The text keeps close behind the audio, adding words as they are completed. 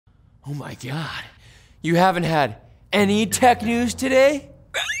Oh my God, you haven't had any tech news today?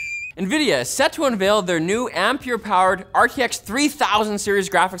 Nvidia is set to unveil their new Ampere-powered RTX 3000 series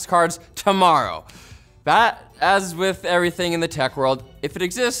graphics cards tomorrow. But as with everything in the tech world, if it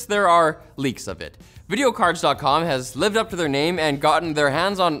exists, there are leaks of it. Videocards.com has lived up to their name and gotten their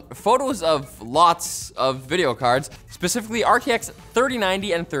hands on photos of lots of video cards, specifically RTX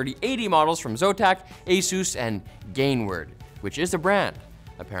 3090 and 3080 models from Zotac, Asus, and Gainward, which is a brand,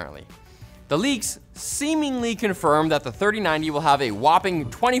 apparently. The leaks seemingly confirm that the 3090 will have a whopping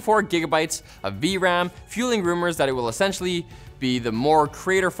 24 gigabytes of VRAM, fueling rumors that it will essentially be the more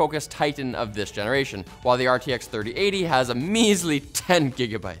creator-focused Titan of this generation, while the RTX 3080 has a measly 10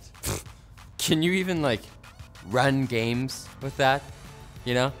 gigabytes. Can you even like run games with that,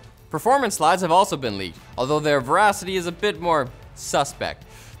 you know? Performance slides have also been leaked, although their veracity is a bit more suspect.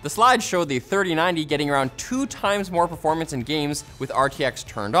 The slides showed the 3090 getting around 2 times more performance in games with RTX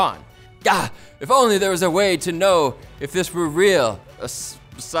turned on. If only there was a way to know if this were real,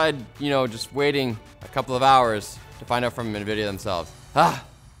 aside, you know, just waiting a couple of hours to find out from Nvidia themselves.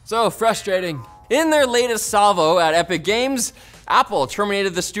 So frustrating. In their latest salvo at Epic Games, Apple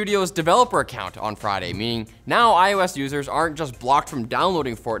terminated the studio's developer account on Friday, meaning now iOS users aren't just blocked from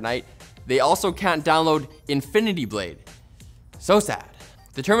downloading Fortnite, they also can't download Infinity Blade. So sad.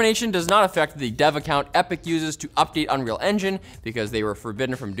 The termination does not affect the dev account Epic uses to update Unreal Engine because they were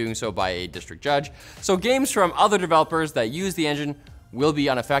forbidden from doing so by a district judge, so games from other developers that use the engine will be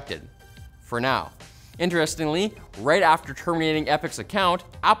unaffected, for now. Interestingly, right after terminating Epic's account,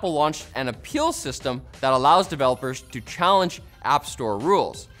 Apple launched an appeal system that allows developers to challenge App Store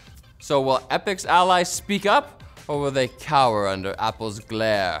rules. So will Epic's allies speak up, or will they cower under Apple's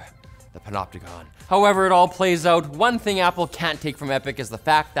glare? The panopticon. However it all plays out, one thing Apple can't take from Epic is the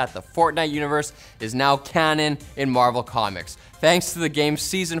fact that the Fortnite universe is now canon in Marvel Comics, thanks to the game's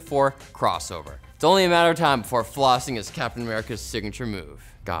Season 4 crossover. It's only a matter of time before flossing is Captain America's signature move.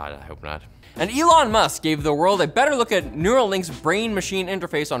 God, I hope not. And Elon Musk gave the world a better look at Neuralink's brain-machine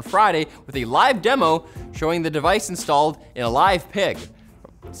interface on Friday with a live demo showing the device installed in a live pig.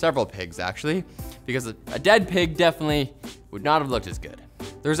 Several pigs, actually, because a dead pig definitely would not have looked as good.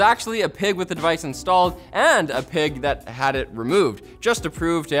 There's actually a pig with the device installed and a pig that had it removed, just to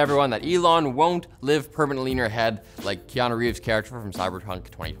prove to everyone that Elon won't live permanently in your head like Keanu Reeves' character from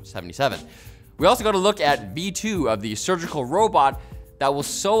Cyberpunk 2077. We also got a look at V2 of the surgical robot that will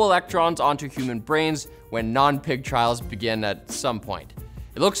sew electrons onto human brains when non-pig trials begin at some point.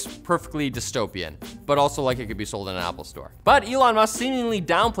 It looks perfectly dystopian, but also like it could be sold in an Apple store. But Elon Musk seemingly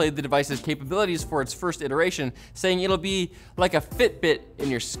downplayed the device's capabilities for its first iteration, saying it'll be like a Fitbit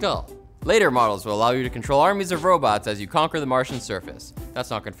in your skull. Later models will allow you to control armies of robots as you conquer the Martian surface.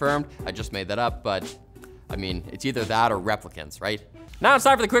 That's not confirmed, I just made that up, but I mean, it's either that or replicants, right? Now it's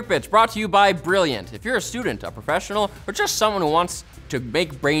time for the quick bits, brought to you by Brilliant. If you're a student, a professional, or just someone who wants to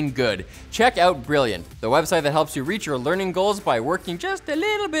make brain good, check out Brilliant, the website that helps you reach your learning goals by working just a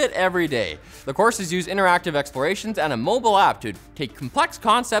little bit every day. The courses use interactive explorations and a mobile app to take complex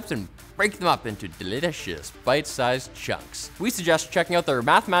concepts and break them up into delicious, bite-sized chunks. We suggest checking out their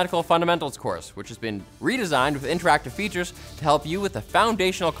Mathematical Fundamentals course, which has been redesigned with interactive features to help you with the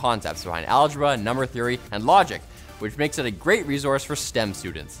foundational concepts behind algebra, number theory, and logic, which makes it a great resource for STEM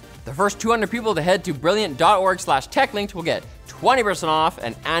students. The first 200 people to head to brilliant.org/techlinked will get 20% off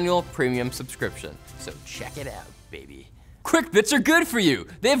an annual premium subscription. So check it out, baby. Quick bits are good for you.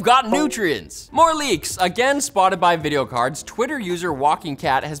 They've got nutrients. More leaks. Again spotted by video cards, Twitter user Walking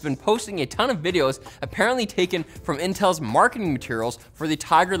Cat has been posting a ton of videos apparently taken from Intel's marketing materials for the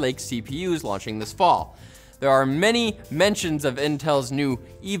Tiger Lake CPUs launching this fall. There are many mentions of Intel's new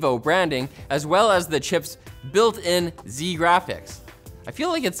Evo branding, as well as the chip's built-in Z graphics. I feel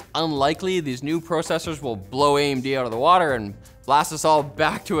like it's unlikely these new processors will blow AMD out of the water and blast us all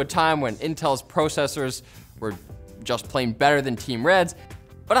back to a time when Intel's processors were just plain better than Team Red's,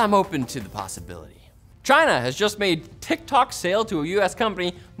 but I'm open to the possibility. China has just made TikTok sale to a US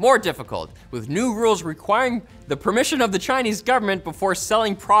company more difficult, with new rules requiring the permission of the Chinese government before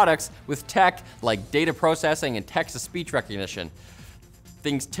selling products with tech like data processing and text-to-speech recognition.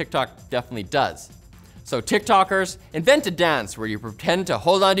 Things TikTok definitely does. So TikTokers, invent a dance where you pretend to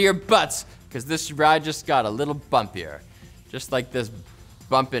hold onto your butts, because this ride just got a little bumpier. Just like this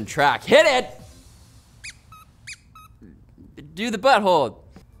bump in track. Hit it! Do the butt hold.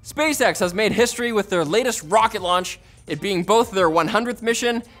 SpaceX has made history with their latest rocket launch, it being both their 100th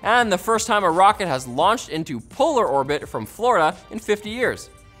mission and the first time a rocket has launched into polar orbit from Florida in 50 years.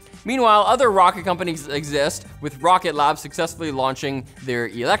 Meanwhile, other rocket companies exist, with Rocket Lab successfully launching their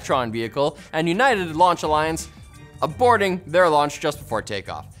Electron vehicle and United Launch Alliance aborting their launch just before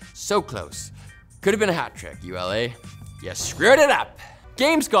takeoff. So close. Could have been a hat trick, ULA. You screwed it up.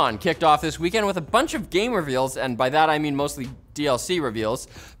 Gamescom kicked off this weekend with a bunch of game reveals, and by that I mean mostly DLC reveals,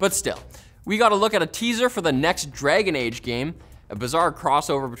 but still. We got a look at a teaser for the next Dragon Age game, a bizarre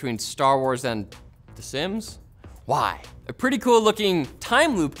crossover between Star Wars and The Sims? Why? A pretty cool looking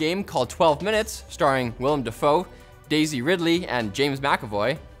time loop game called 12 Minutes, starring Willem Dafoe, Daisy Ridley, and James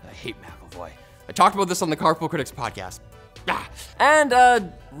McAvoy. I hate McAvoy. I talked about this on the Carpool Critics podcast. And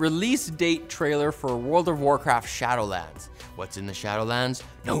a release date trailer for World of Warcraft Shadowlands. What's in the Shadowlands?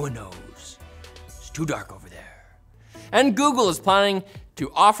 No one knows. It's too dark over there. And Google is planning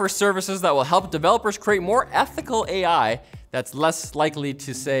to offer services that will help developers create more ethical AI that's less likely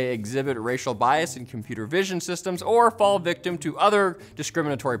to, say, exhibit racial bias in computer vision systems or fall victim to other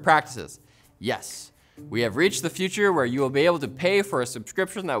discriminatory practices. Yes, we have reached the future where you will be able to pay for a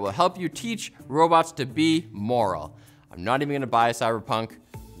subscription that will help you teach robots to be moral. I'm not even gonna buy Cyberpunk,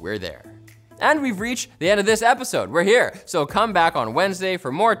 we're there. And we've reached the end of this episode, we're here. So come back on Wednesday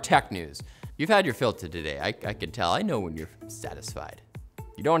for more tech news. You've had your fill today, I can tell, I know when you're satisfied.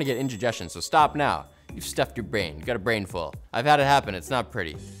 You don't wanna get indigestion, so stop now. You've stuffed your brain, you got a brain full. I've had it happen, it's not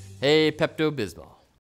pretty. Hey, Pepto-Bismol.